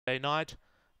night,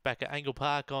 back at Angle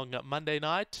Park on Monday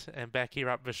night, and back here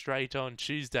up the straight on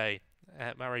Tuesday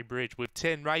at Murray-Bridge with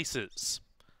 10 races.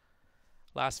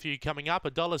 Last few coming up,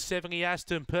 $1.70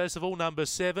 Aston Percival, number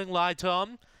 7, Light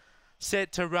On.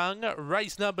 Set to run,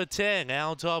 race number 10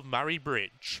 out of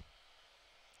Murray-Bridge.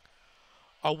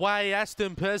 Away,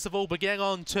 Aston Percival began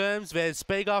on terms. There's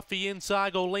speed off the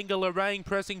inside. Olinga Lorraine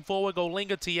pressing forward.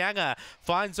 Olinga Tianga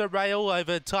finds a rail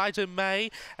over Titan May.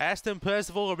 Aston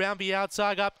Percival around the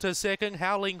outside up to second.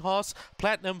 Howling Hoss,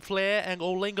 Platinum Flare and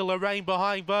Olinga Lorraine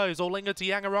behind those. Olinga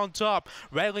Tianga on top.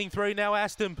 Railing through now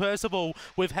Aston Percival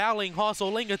with Howling Hoss.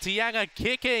 Olinga Tianga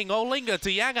kicking. Olinga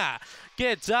Tianga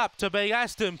gets up to be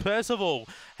Aston Percival.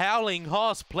 Howling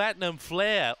Hoss, Platinum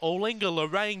Flare, Olinga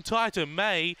Lorraine, Titan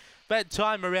May. That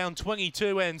time around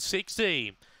 22 and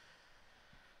 60.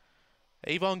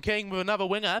 Yvonne King with another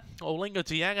winner. Olinga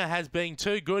Tianga has been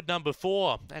too good, number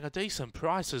 4. And a decent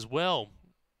price as well.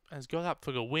 Has got up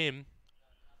for the win.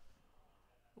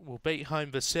 Will beat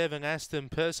home the 7 Aston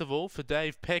Percival for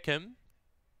Dave Peckham.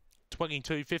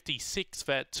 22.56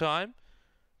 that time.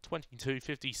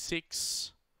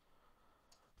 22.56.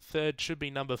 Third should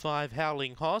be number 5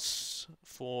 Howling Hoss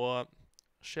for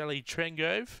Shelley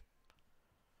Trengove.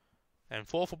 And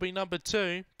fourth will be number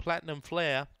 2, Platinum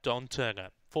Flare, Don Turner.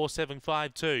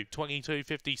 4.752,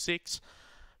 22.56.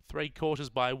 3 quarters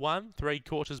by 1, 3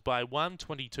 quarters by 1,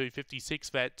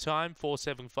 22.56 that time.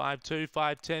 4.752,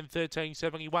 5.10,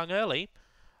 13.71 early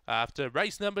after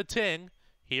race number 10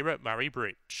 here at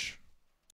Murray-Bridge.